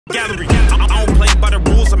gallery. I don't play by the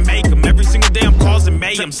rules, I make them. Every single day I'm causing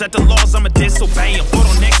mayhem. Set the laws, I'ma disobey them. Hold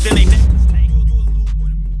on, next, then they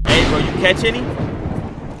Hey, bro, you catch any?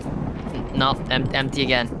 No, empty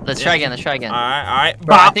again. Let's try again. Let's try again. All right.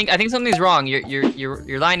 Bro, I think something's wrong.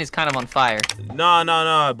 Your line is kind of on fire.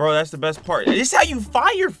 No, bro. That's the best part. This is how you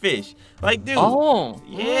fire fish. Like, dude. Oh.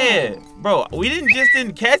 Yeah, bro. We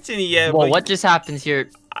didn't catch any yet. Well, what just happens here?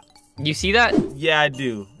 You see that? Yeah, I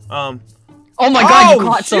do. Oh my God, you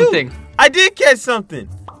caught something. I did catch something.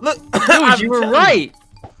 Look, dude, you were right.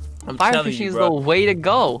 Fire fishing is the bro. way to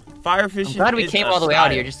go. Fire fishing. I'm glad we came all the way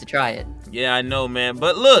out here just to try it. Yeah, I know, man.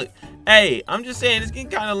 But look. Hey, I'm just saying, it's getting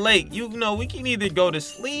kind of late. You know, we can either go to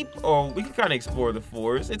sleep or we can kind of explore the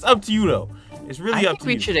forest. It's up to you, though. It's really up to you. I think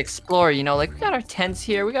we should explore, you know, like we got our tents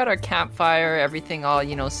here, we got our campfire, everything all,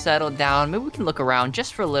 you know, settled down. Maybe we can look around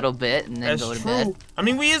just for a little bit and then go to bed. I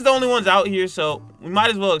mean, we is the only ones out here, so we might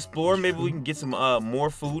as well explore. Maybe we can get some more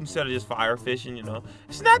food instead of just fire fishing, you know.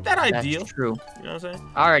 It's not that ideal. That's true. You know what I'm saying?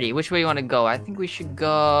 Alrighty, which way you want to go? I think we should go...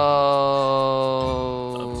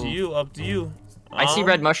 Up to you, up to you. I see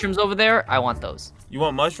red mushrooms over there. I want those. You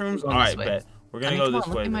want mushrooms? All right, bet. We're gonna go this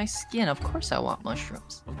way. Look at my skin. Of course I want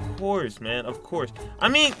mushrooms. Of course, man. Of course. I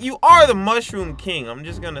mean, you are the mushroom king. I'm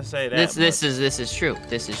just gonna say that. This is true.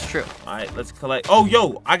 This is true. All right, let's collect. Oh,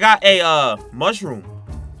 yo, I got a mushroom.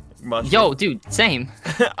 Yo, dude, same.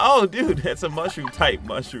 Oh, dude, that's a mushroom type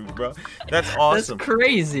mushroom, bro. That's awesome. That's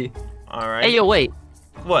crazy. All right. Hey, yo, wait.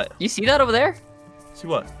 What? You see that over there? See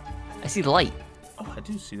what? I see the light. Oh, I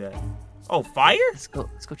do see that. Oh, fire? Let's go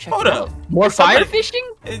check Hold it up. out. More fire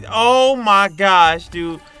fishing? Oh my gosh,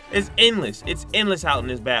 dude. It's endless. It's endless out in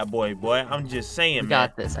this bad boy, boy. I'm just saying, man. I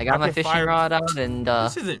got this. I got my fishing rod out and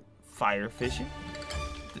This isn't fire fishing.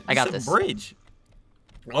 I got this. Bridge.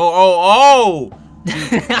 Oh.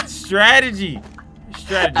 Dude, strategy.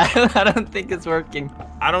 I don't think it's working.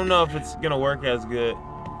 I don't know if it's gonna work as good.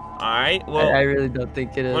 All right. Well, I really don't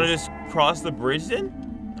think it is. Want to just cross the bridge then?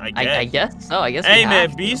 I guess so. I guess. Hey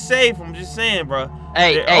man, be safe. I'm just saying, bro.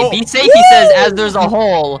 Hey, be safe. He says as there's a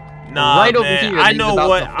hole. Nah, right man, over here. I know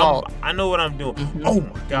what I know what I'm doing. Oh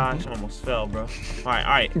my gosh, I almost fell, bro. All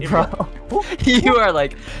right. Bro, you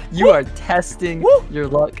are testing your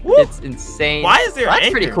luck. It's insane. Why is there? That's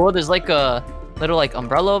pretty cool. There's like a little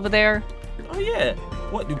umbrella over there. Oh yeah.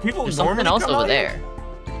 What do people? There's something else over there.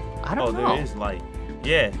 I don't know. Oh, there is light.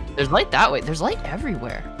 Yeah. There's light that way. There's light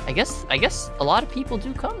everywhere. I guess a lot of people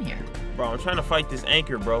do come here. Bro, I'm trying to fight this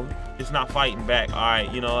anchor, bro. It's not fighting back. All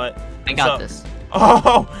right, you know what? I got this.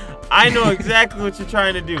 Oh, I know exactly what you're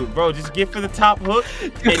trying to do, bro. Just get for the top hook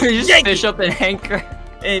and just fish up an anchor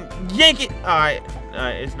and yank it. All right,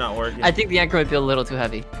 it's not working. I think the anchor might be a little too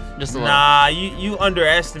heavy. Just a little. Nah, you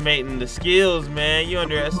underestimating the skills, man. You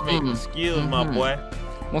underestimating the skills, my boy.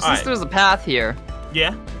 Well, since there's a path here.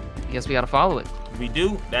 Yeah. I guess we gotta follow it. We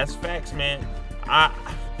do. That's facts, man.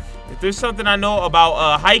 If there's something I know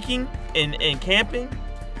about hiking and camping,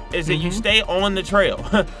 is that you stay on the trail.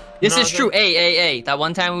 This is true. Hey. That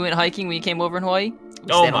one time we went hiking when you came over in Hawaii, we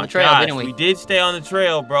oh stayed on the trail, didn't we? We did stay on the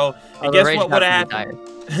trail, bro. And guess what would have happened?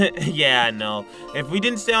 Yeah, I know. If we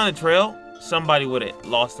didn't stay on the trail, somebody would have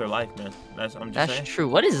lost their life, man. I'm just saying. That's true.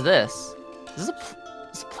 What is this? Is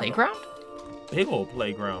this a playground? Big old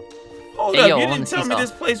playground. Hold up, you didn't tell me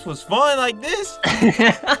this place was fun like this.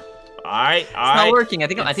 All right. It's not working. I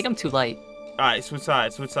think I'm too light. All right, switch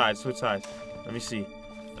sides. Let me see.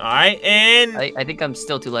 All right, and I think I'm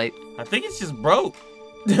still too light. I think it's just broke.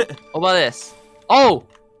 What about this? Oh,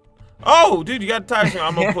 dude, you got the tire.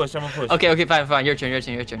 I'm gonna push. Okay, fine. Your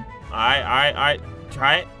turn. All right.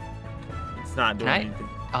 Try it. It's not doing anything.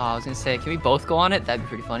 Oh, I was gonna say, can we both go on it? That'd be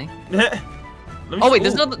pretty funny. Oh wait,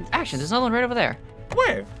 there's another one right over there.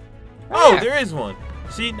 Where? Oh, there is one.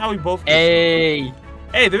 See, now we both. Hey,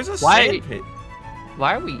 there's a sand pit.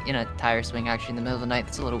 Why are we in a tire swing actually in the middle of the night?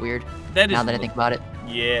 That's a little weird. Now that I think about it.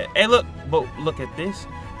 Yeah. Hey, look at this.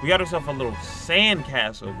 We got ourselves a little sand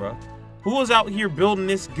castle, bro. Who was out here building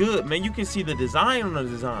this good, man? You can see the design on the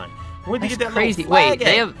design. Where'd they get that crazy? Little flag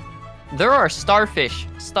Wait, there are starfish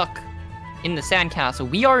stuck in the sandcastle.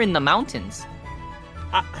 We are in the mountains.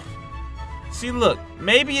 See, look,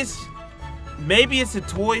 maybe it's a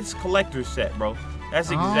toys collector set, bro.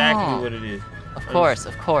 That's exactly what it is. Of course.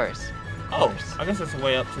 Oh, I guess that's the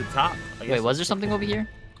way up to the top. Wait, was there something over here?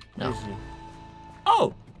 No.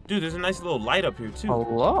 Oh, dude, there's a nice little light up here too.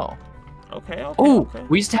 Hello. Okay. Oh,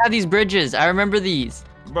 we used to have these bridges. I remember these.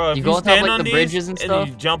 Bro, if you go on top like the bridges and stuff.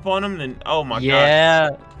 And you jump on them, then oh my god.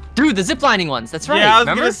 Yeah. Dude, the ziplining ones. That's right. Yeah, I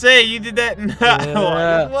was gonna say you did that as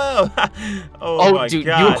well. Oh my dude,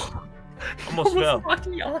 god. You almost fell.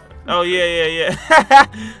 Oh yeah.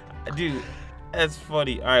 Dude, That's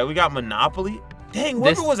funny. All right, we got Monopoly. Dang,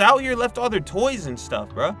 whoever was out here left all their toys and stuff,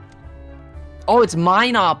 bro. Oh, it's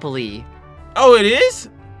Minopoly. Oh, it is?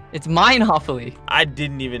 It's Minopoly. I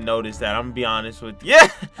didn't even notice that. I'm gonna be honest with you.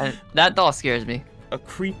 Yeah. That doll scares me. A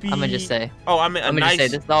creepy. I'm gonna just say. Oh, I'm gonna just say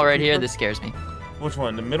this doll right here. This scares me. Which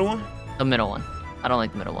one? The middle one? The middle one. I don't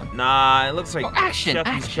like the middle one. Nah, it looks like action.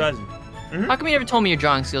 Sheffy's cousin. How come you never told me your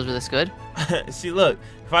drawing skills were this good? See, look.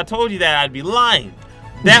 If I told you that, I'd be lying.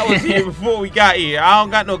 That was here before we got here. I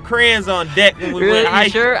don't got no crayons on deck when we went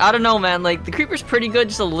hiking. Sure? I don't know, man. Like, the creeper's pretty good.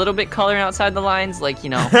 Just a little bit coloring outside the lines. Like, you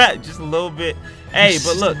know. Just a little bit. Hey,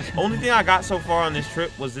 but look. Only thing I got so far on this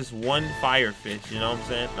trip was this one firefish. You know what I'm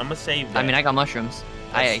saying? I'm going to save that. I mean, I got mushrooms.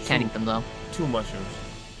 I can't eat them, though. 2 mushrooms.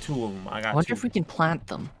 2 of them. I got 2. I wonder if we can plant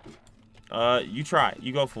them. You try.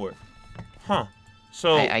 You go for it. Huh.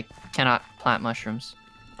 So. I cannot plant mushrooms.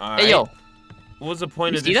 All hey, right. yo. What was the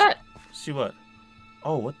point of this? See that? See what?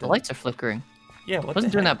 Oh, what the? The lights are flickering. Yeah, what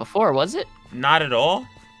wasn't doing that before, was it? Not at all.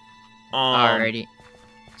 Alrighty.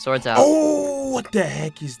 Swords out. Oh, what the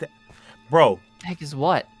heck is that? Bro. The heck is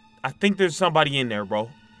what? I think there's somebody in there, bro.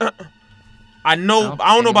 I know.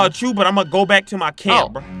 I don't know about you, but I'm gonna go back to my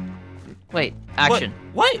camp, bro. Wait, action.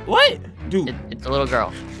 What? Dude. It's a little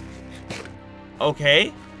girl.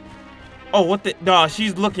 Okay. Oh, what the? Nah,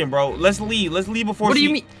 she's looking, bro. Let's leave. Let's leave before What do you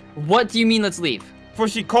mean? What do you mean, let's leave? Before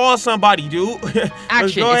she calls somebody, dude.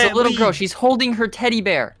 Action. It's a little girl. She's holding her teddy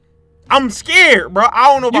bear. I'm scared, bro. I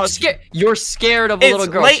don't know about you. You're scared of a little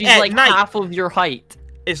girl. She's like half of your height.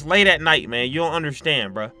 It's late at night, man. You don't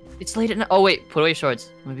understand, bro. It's late at night. Oh, wait. Put away your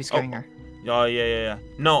swords. I'm gonna be scaring her. Oh, yeah.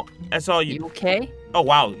 No, that's all you. You okay? Oh,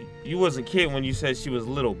 wow. You wasn't kidding when you said she was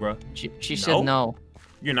little, bro. She said no.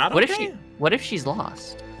 You're not okay? What if she's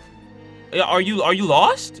lost? Are you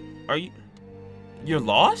lost? You're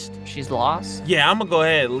lost? She's lost? Yeah, I'm gonna go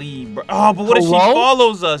ahead and leave, bro. Oh, but what if she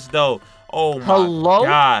follows us, though? Oh, my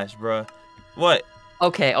gosh, bro. What?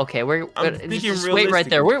 Okay. I'm thinking just wait right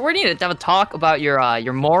there. We need to have a talk about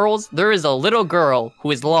your morals. There is a little girl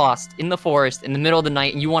who is lost in the forest in the middle of the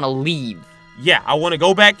night, and you want to leave. Yeah, I want to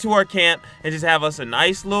go back to our camp and just have us a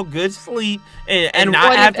nice little good sleep and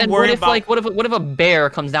not have to worry about. What if a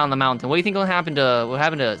bear comes down the mountain? What do you think will happen to what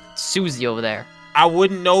happened to Susie over there? I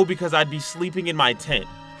wouldn't know because I'd be sleeping in my tent.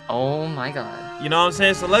 Oh my God. You know what I'm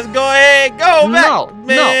saying? So let's go ahead, go back,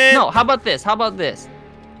 man. No. How about this?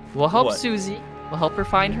 We'll help Susie. We'll help her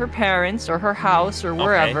find her parents or her house or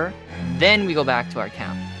wherever. Okay. Then we go back to our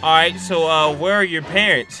camp. All right. So where are your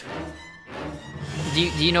parents? Do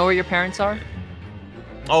you know where your parents are?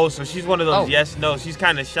 Oh, so she's one of those yes, no. She's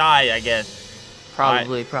kind of shy, I guess.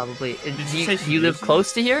 Probably. Do you live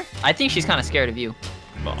close to here? I think she's kind of scared of you.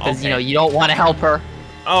 Because, you know, you don't want to help her.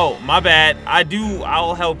 Oh, my bad. I do.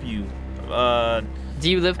 I'll help you.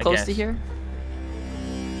 Do you live close to here?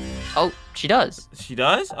 Oh, she does. She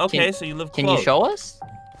does? Okay, so you live close. Can you show us?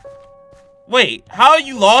 Wait, how are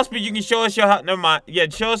you lost, but you can show us your house? Never mind. Yeah,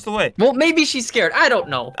 show us the way. Well, maybe she's scared. I don't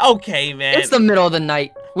know. Okay, man. It's the middle of the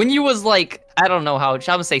night. When you was like, I don't know how, I'm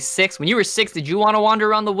gonna say 6. When you were 6, did you want to wander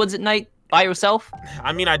around the woods at night by yourself?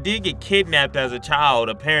 I mean, I did get kidnapped as a child,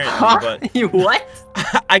 apparently, but... You what?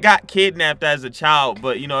 I got kidnapped as a child,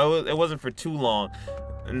 but, you know, it wasn't for too long.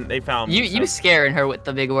 And they found me. You scaring her with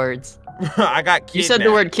the big words. I got kidnapped. You said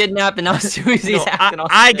the word kidnap, and now Susie's acting all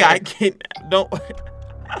I got kidnapped. Don't...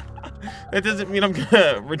 That doesn't mean I'm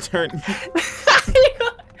gonna return.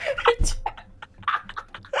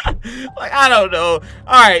 Like, I don't know.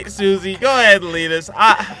 All right, Susie, go ahead and lead us.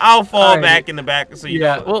 I'll fall back in the back so you.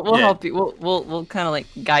 Yeah, we'll help you. We'll kind of like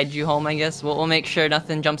guide you home, I guess. We'll make sure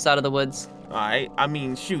nothing jumps out of the woods. All right. I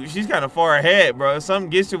mean, shoot, she's kind of far ahead, bro. If something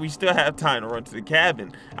gets her, we still have time to run to the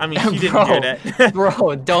cabin. I mean, she didn't hear that.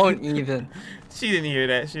 Bro, don't even. She didn't hear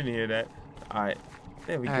that. All right.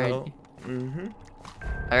 There we go.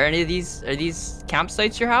 Are any of these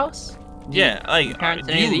campsites your house? Yeah, like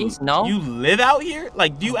any of these? No. You live out here?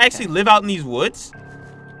 Like, do you actually live out in these woods?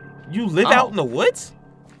 You live out in the woods?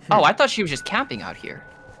 Oh, I thought she was just camping out here.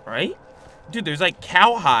 Right? Dude, there's like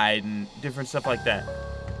cowhide and different stuff like that.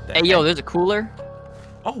 Hey, yo, there's a cooler.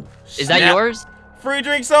 Oh, is that yours? Free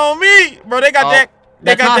drinks on me, bro. They got that.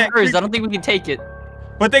 They got that. Hers. I don't think we can take it.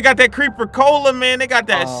 But they got that creeper cola, man. They got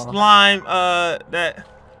that slime.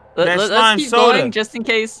 Let's keep going just in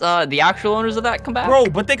case the actual owners of that come back. Bro,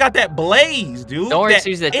 but they got that blaze, dude. Don't worry,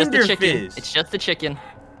 Susie. It's just the chicken. It's just the chicken.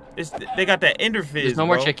 They got that ender fizz. There's no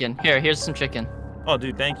more chicken. Here's some chicken. Oh,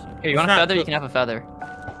 dude, thank you. Here, you want a feather? You can have a feather.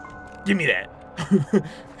 Give me that.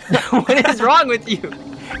 What is wrong with you?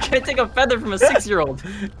 Can't take a feather from a 6-year-old.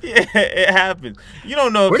 Yeah, it happens. You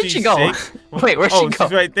don't know if she's go? sick. Wait, where'd she go?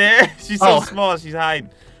 She's right there. She's so small. She's hiding.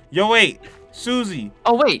 Yo, wait, Susie.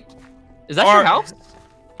 Oh, wait. Is that your house?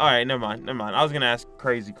 All right, never mind. I was gonna ask a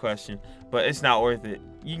crazy question, but it's not worth it.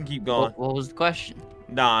 You can keep going. What was the question?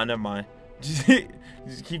 Nah, never mind. Just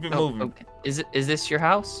keep it moving. Okay. Is this your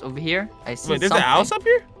house over here? I see. Wait, there's a house up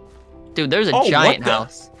here? Dude, there's a Oh, giant what the-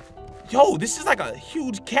 house. Yo, this is like a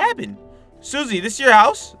huge cabin. Susie, this your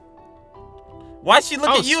house? Why'd she look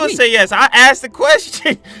Oh, at you and sweet. say yes? I asked the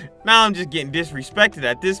question. Now I'm just getting disrespected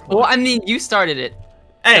at this point. Well, I mean, you started it.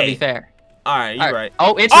 To Hey, be fair. all right, you're All right.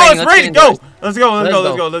 Oh, it's Oh, raining. it's Let's ready get to go. indoors. Let's go. Let's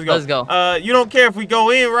go. Let's go. Let's You don't care if we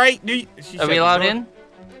go in, right? Do you? She Are shut we the allowed door. in?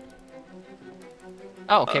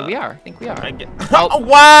 Oh, okay, we are. I think we are. I get. Oh.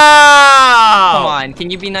 Wow! Come on,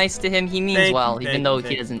 can you be nice to him? He means Thank well, you, even thank though you, he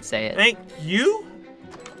thank doesn't say it. Thank you.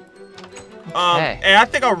 Okay. Hey, I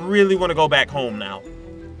think I really want to go back home now.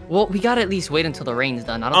 Well, we gotta at least wait until the rain's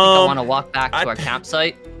done. I don't think I want to walk back to our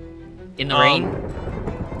campsite in the rain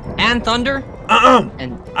and thunder.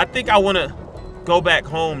 And I think I want to go back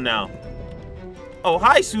home now. Oh,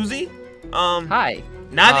 hi, Susie. hi.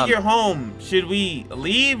 Now that you're home, should we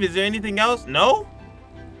leave? Is there anything else? No?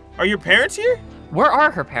 Are your parents here? Where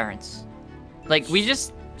are her parents? Like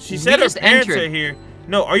She said her just parents entered. are here.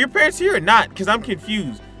 No, are your parents here or not? Because I'm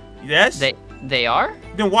confused. Yes? They are?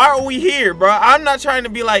 Then why are we here, bro? I'm not trying to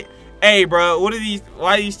be like, hey, bro,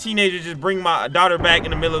 why these teenagers just bring my daughter back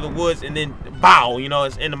in the middle of the woods and then bow, you know,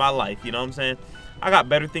 it's the end of my life, you know what I'm saying? I got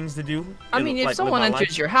better things to do. I than, mean, like, if live someone my enters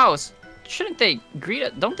life. your house, shouldn't they greet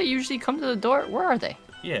it? Don't they usually come to the door? Where are they?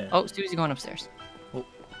 Yeah. Oh, Susie going upstairs.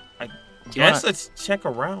 I Do you guess wanna- let's check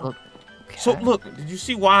around. Look, So, okay. look, did you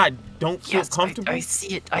see why I don't feel Yes, comfortable? I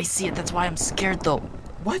see it. I see it. That's why I'm scared, though.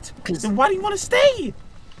 What? 'Cause- Then why do you want to stay?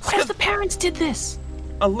 What if the parents did this?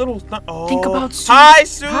 A little. Oh. Think about Susie. Hi,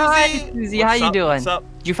 Susie. Hi, Susie. How What's you up? doing? What's up?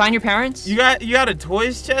 Did you find your parents? You got a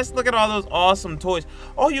toys chest? Look at all those awesome toys.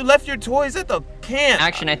 Oh, you left your toys at the camp.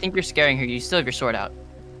 Action, I think you're scaring her. You still have your sword out.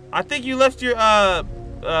 I think you left your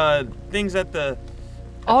things at the.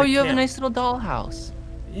 Oh, the you have a camp. nice little dollhouse.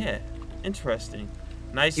 Yeah, interesting.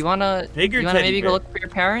 Nice. Do you wanna bigger maybe teddy go bear. look for your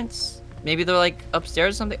parents? Maybe they're like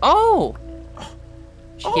upstairs or something. Oh!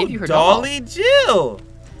 She Oh, gave you her doll. Dolly Jill.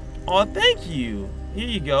 Oh, thank you. Here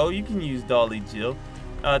you go. You can use Dolly Jill.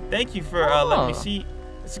 Thank you for letting me Oh. see.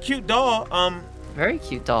 It's a cute doll. Very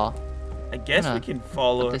cute doll. I guess we Gonna can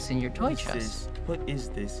follow. Put this in your toy What's chest. this? What is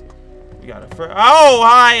this? We got a fur. Oh,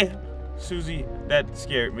 hi, Susie. That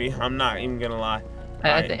scared me. I'm not even gonna lie.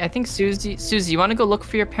 I think Susie, you want to go look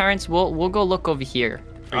for your parents? We'll go look over here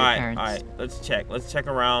for your parents. All right. Let's check. Let's check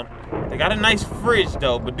around. They got a nice fridge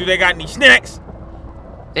though, but do they got any snacks?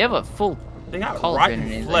 They have a full. They got Cauldron and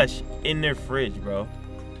rotten anything. flesh in their fridge, bro.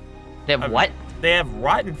 They have what? They have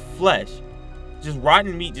rotten flesh. Just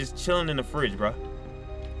rotten meat just chilling in the fridge, bro.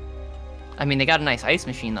 I mean, they got a nice ice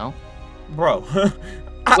machine though. Bro.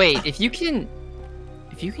 Wait, if you can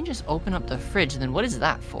just open up the fridge, then what is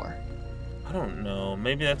that for? I don't know.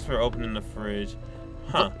 Maybe that's for opening the fridge.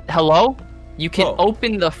 Huh. Hello? You can Whoa.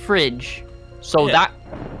 open the fridge, so Yeah. that.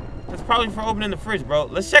 That's probably for opening the fridge, bro.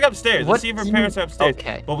 Let's check upstairs. What Let's see if her do you- parents are upstairs.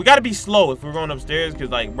 Okay. But we gotta be slow if we're going upstairs, cause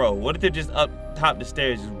like, bro, what if they're just up top the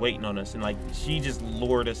stairs just waiting on us and like she just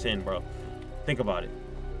lured us in, bro? Think about it.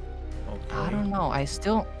 Okay. I don't know. I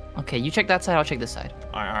still. Okay, you check that side. I'll check this side.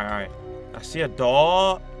 All right. I see a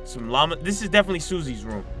doll, some llama. This is definitely Susie's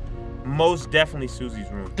room. Most definitely Susie's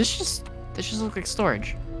room. This just looks like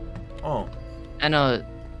storage. Oh. And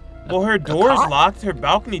Well, her door's cot? locked. Her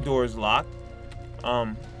balcony door is locked.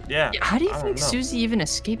 Yeah. how do you I don't think know. Susie even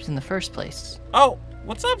escaped in the first place? Oh,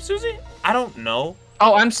 what's up, Susie? I don't know.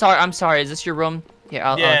 Oh, I'm sorry. Is this your room? Here,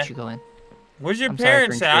 I'll Yeah. let you go in. Where's your I'm sorry for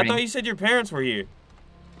parents at? I intruding. thought you said your parents were here.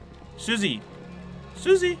 Susie.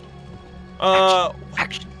 Susie.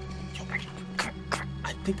 Action.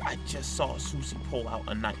 I think I just saw Susie pull out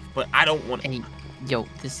a knife, but I don't want to. Hey, yo,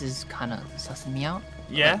 this is kind of sussing me out.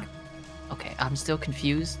 Yeah? Like, okay, I'm still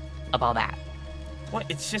confused about that. What?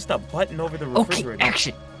 It's just a button over the Okay, refrigerator.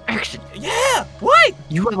 action. Yeah. What?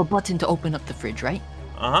 You have a button to open up the fridge, right?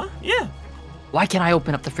 Uh-huh. Yeah. Why can't I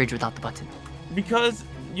open up the fridge without the button? Because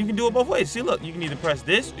you can do it both ways. See, look, you can either press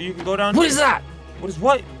this or you can go down What here. is that? What is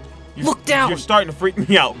what? Look down. You're starting to freak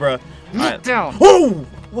me out, bro. Look down. Whoa!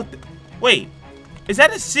 What the? Wait. Is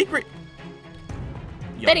that a secret?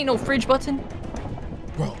 Yo, That ain't no fridge button.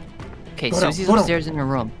 bro. Okay, Go down, Susie's go down. upstairs in her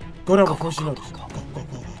room. Go down Go, before go, she go, notices. go, Go.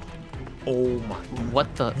 Oh my.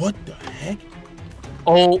 What the? What the heck?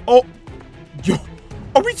 Oh, Oh. Yo.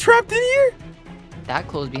 Are we trapped in here? that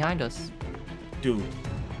closed behind us. Dude.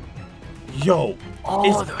 Yo. Oh,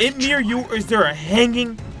 is there's it near you or is there a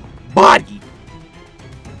hanging body?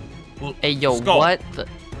 Well, Hey, yo, Skull. what the?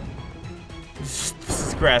 This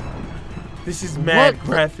is graphic. This is mad What the-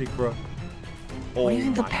 graphic, bro. Oh, What do you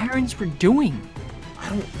think the parents were doing? I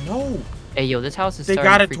don't know. Hey, yo, this house is They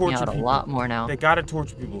starting gotta to freak me torture out a people. lot more now. They gotta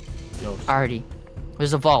torture people. Yo, Alrighty.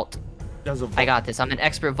 There's a vault. there's a vault. I got this. I'm an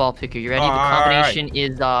expert vault picker. You ready? The Alright. combination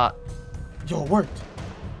is, Yo, it worked.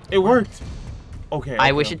 It worked. Okay.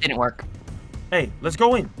 I wish it didn't work. Hey, let's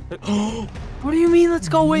go in. What do you mean, let's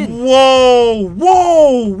go in? Whoa!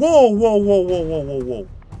 Whoa! Whoa! Whoa! Whoa! Whoa! Whoa! Whoa! Whoa!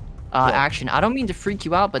 Action. I don't mean to freak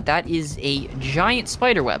you out, but that is a giant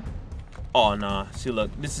spider web. Oh, nah. See, look.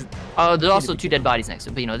 This is... There's also 2 dead bodies next to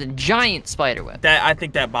it, but, you know, the giant spider web. I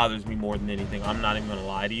think that bothers me more than anything. I'm not even gonna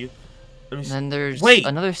lie to you. Let me see. And then there's Wait.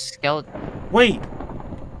 another skeleton. Wait.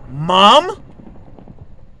 Mom?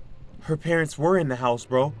 Her parents were in the house,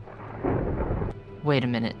 bro. Wait a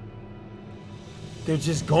minute. They're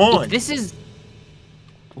just gone. If this is...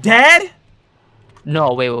 Dad?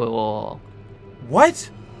 No, wait. What?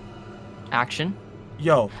 Action.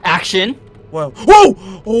 Yo. Action. Well.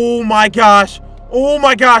 Whoa! Oh my gosh. Oh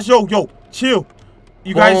my gosh. Yo, chill.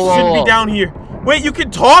 You guys shouldn't be down here. Wait, you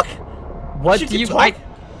can talk? What She do can you... talk?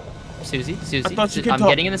 Susie. I thought you could I'm talk.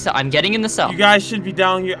 getting in the cell. I'm getting in the cell. You guys should be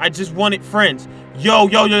down here. I just wanted friends. Yo.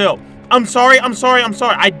 I'm sorry.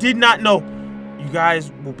 I did not know. You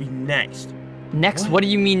guys will be next. Next? What do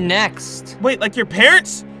you mean next? Wait, like your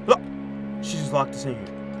parents? Look. She just locked us in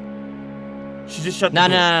here. She just shut the door.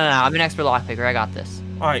 No. I'm an expert lockpicker. I got this.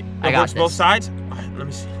 Alright, I it got works both this. sides? Alright, let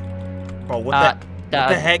me see. Bro, what the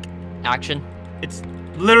heck? Action. It's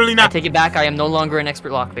literally I not... take it back. I am no longer an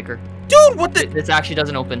expert lockpicker. Dude, what the... This actually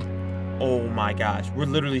doesn't open. Oh my gosh, we're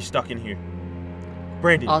literally stuck in here.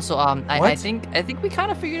 Brandon. Also, I think we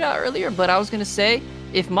kind of figured it out earlier, but I was gonna say,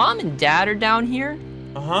 if Mom and Dad are down here,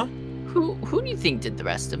 Uh-huh. who do you think did the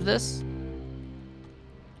rest of this?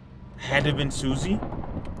 Had to have been Susie.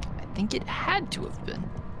 I think it had to have been.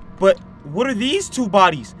 But what are these 2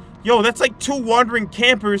 bodies? Yo, that's like 2 wandering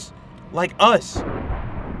campers like us.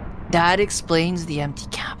 That explains the empty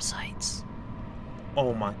campsites.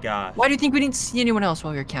 Oh my gosh. Why do you think we didn't see anyone else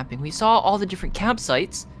while we were camping? We saw all the different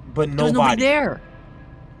campsites. But There was nobody nobody. there.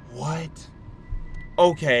 What?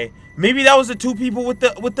 Okay. Maybe that was the 2 people with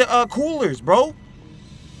the coolers, bro.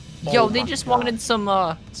 Yo, Oh they my just God. wanted some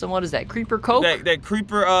what is that? Creeper Coke? That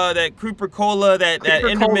creeper cola, that Creeper Cola,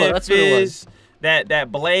 intermittent that's what it was. fizz,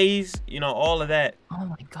 that blaze, you know, all of that. Oh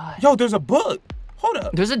my God. Yo, there's a book. Hold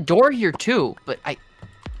up. There's a door here too, but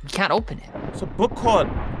we can't open it. It's a book called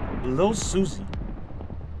Lil Susie.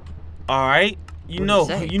 All right, you What know,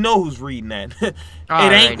 does it say? you know who's reading that. It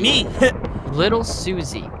Alrighty. ain't me. Little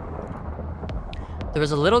Susie. There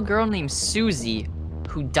was a little girl named Susie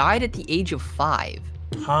who died at the age of 5.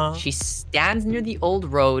 Huh? She stands near the old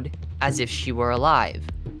road as if she were alive.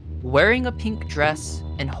 Wearing a pink dress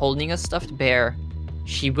and holding a stuffed bear,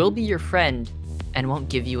 she will be your friend and won't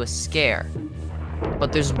give you a scare.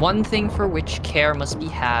 But there's one thing for which care must be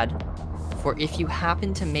had, for if you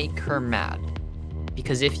happen to make her mad.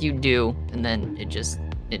 Because if you do, and then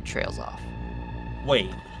it trails off. Wait.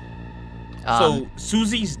 So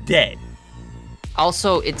Susie's dead.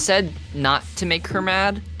 Also, it said not to make her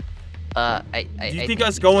mad. Do you think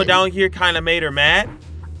us going down here kind of made her mad?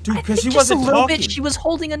 Dude, because she wasn't a little talking. bit. She was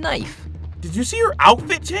holding a knife. Did you see her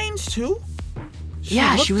outfit change too?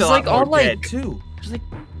 Yeah, she looked was a lot like all more dead, like too. She was like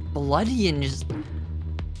bloody and just.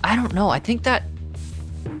 I don't know. I think that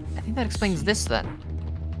explains this then.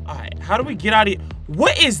 All right, how do we get out of here?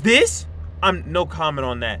 What is this? I'm no comment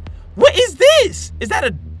on that. What is this? Is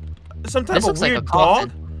that some type This of looks like a weird dog?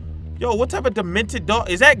 coffin. Yo, what type of demented dog?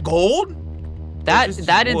 Is that gold? That just is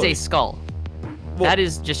wood? a skull. Well- That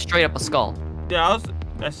is just straight up a skull.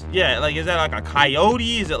 Yeah, like, is that like a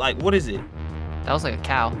coyote? Is it like, what is it? That was like a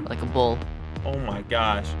cow, like a bull, Oh my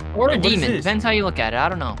gosh. or Like, a what is demon. this? Depends how you look at it. I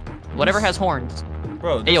don't know. Whatever has horns.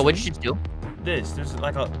 Bro, Hey, yo, what did you just do? there's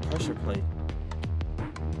like a pressure plate.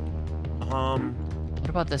 What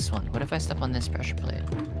about this one? What if I step on this pressure plate?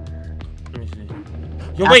 Let me see.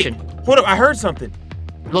 Yo, Action. wait, hold up, I heard something.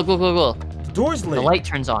 Look. The door's lit. The light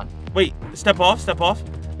turns on. Wait, step off.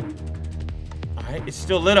 All right, it's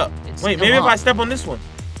still lit up. It's Wait, still maybe if on. I step on this one.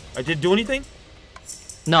 I did do anything?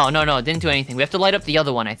 No, it didn't do anything. We have to light up the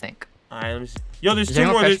other one, I think. All right, let me see. Yo, there's Is 2 there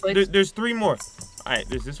no more. pressure There's, plates? there's 3 more. All right,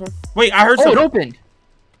 there's this one. Wait, I heard Oh, it something. opened.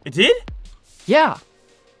 It did? Yeah.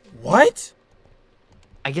 What?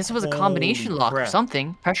 I guess it was a combination lock or crap.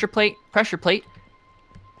 something. Pressure plate,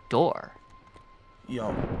 door.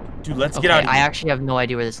 Yo, dude, let's Okay, get out of I here. actually have no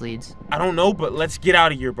idea where this leads. I don't know, but let's get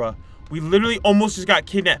out of here, bro. We literally almost just got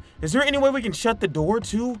kidnapped. Is there any way we can shut the door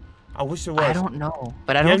too? I wish there was. I don't know,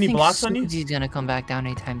 but I You have don't any think blocks on you? Susie's gonna come back down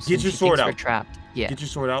anytime soon. Get your She sword thinks out. We're trapped. Yeah. Get your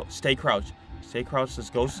sword out. Stay crouched. Stay crouched. Let's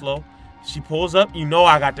go slow. If she pulls up, you know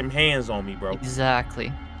I got them hands on me, bro.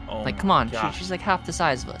 Exactly. Oh Like, come on. gosh. She's like half the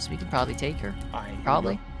size of us. We could probably take her. Alright, here we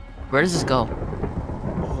Probably. go. Where does this go?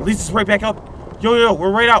 Oh, at least it's right back up. Yo,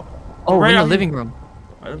 we're right out. Oh, right we're in the out living here. room.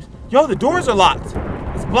 Yo, the doors are locked.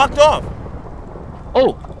 It's blocked off.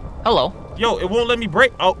 Oh, hello. Yo, it won't let me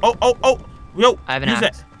break. Oh. Yo, I have an use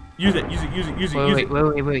axe. that. Use it.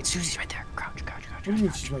 Wait. Susie's right there. Crouch. What do you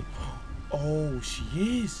mean she's right? Oh, she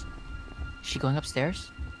is. Is she going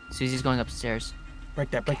upstairs? Susie's going upstairs.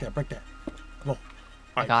 Break that. Come on.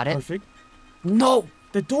 I got it. Perfect. No.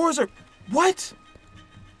 The doors are... What?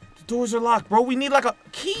 The doors are locked, bro. We need like a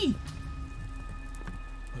key.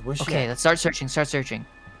 Wait, where's she Okay, at? let's start searching.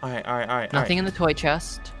 Alright. Nothing in the toy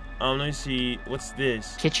chest. Let me see. What's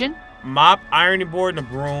this? Kitchen? Mop, ironing board, and a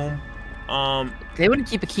broom. They wouldn't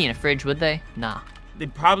keep a key in a fridge, would they? Nah. They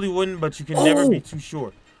probably wouldn't, but you can never be too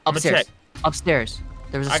sure. I'ma Upstairs. check. Upstairs.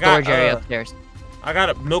 There was a I storage got, area upstairs. I got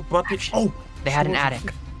a milk bucket. Action. Oh! They had an storage.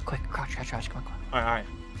 attic. Quick, crouch. Come on. Alright.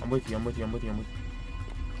 I'm with you.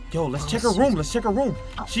 Yo, let's check her room.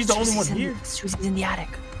 She's the only one here. Susie's in the attic.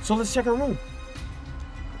 So let's check her room.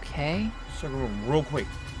 Okay. Let's check her room real quick.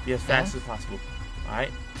 Be as fast as possible.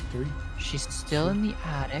 Alright. 3. She's still in the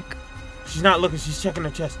attic. She's not looking. She's checking her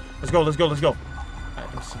chest. Let's go. Alright,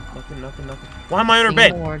 let's see. Nothing. Why am I on her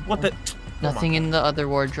bed? What the? Nothing in the other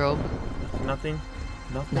wardrobe. Nothing.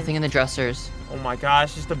 Nothing in the dressers. Oh my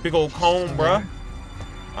gosh, just a big old comb, Still bruh. there.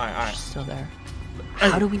 Alright. She's still there. Hey,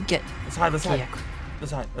 How do we get... Let's hide.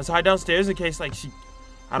 Yeah, Let's hide downstairs in case, like, she...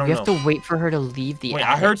 I don't we know. have to wait for her to leave the Wait,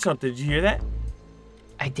 attic. I heard something. Did you hear that?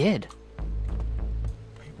 I did.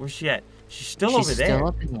 Wait, where's she at? She's still over there. She's still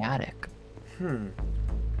up in the attic.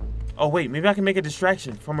 Oh, wait. Maybe I can make a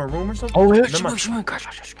distraction from her room or something? Oh, wait. Never mind. She moved. Crouch.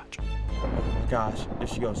 Oh, my gosh. There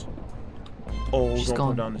she goes. Oh, She's don't going.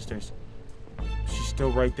 come down the stairs. She's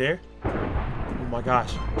still right there. Oh, my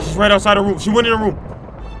gosh. She's right outside her room. She went in her room.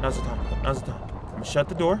 Now's the time. I'm going to shut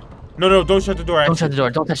the door. No, don't shut the door. Don't shut the door.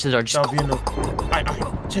 Don't touch the door. Just That'll be enough. Alright.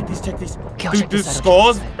 Check these. Okay, I'll Dude, check there's this side,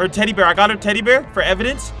 skulls I'll check this or teddy bear. I got her teddy bear for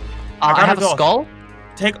evidence. I got have her a doll. skull.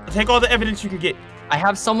 Take all the evidence you can get. I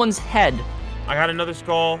have someone's head. I got another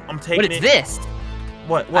skull. I'm taking What it. is this?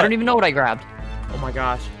 What? I don't even know what I grabbed. Oh my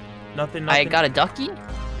gosh. Nothing. I got a ducky.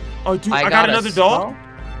 Oh, dude, I got another doll.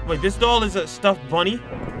 Wait, this doll is a stuffed bunny.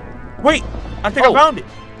 Wait, I think I found it.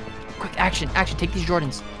 Quick, action. Take these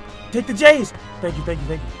Jordans. Take the J's. Thank you.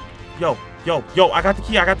 Yo, I got the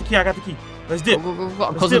key. Let's dip. Go.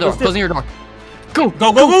 I'm closing the door. Closing your door. Go.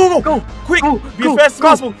 Quick, Go. be as fast as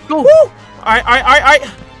possible. Go. Woo! Alright.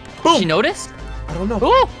 Boom. She noticed? I don't know.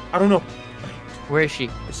 Ooh. I don't know. Where is she?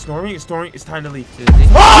 It's snoring. It's time to leave. Susie?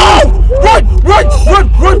 Oh! Run!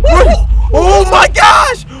 Oh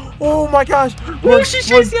my gosh! Ooh, she's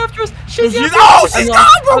chasing after us. Oh, she's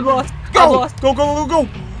gone, bro! I'm lost. Go!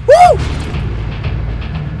 Woo!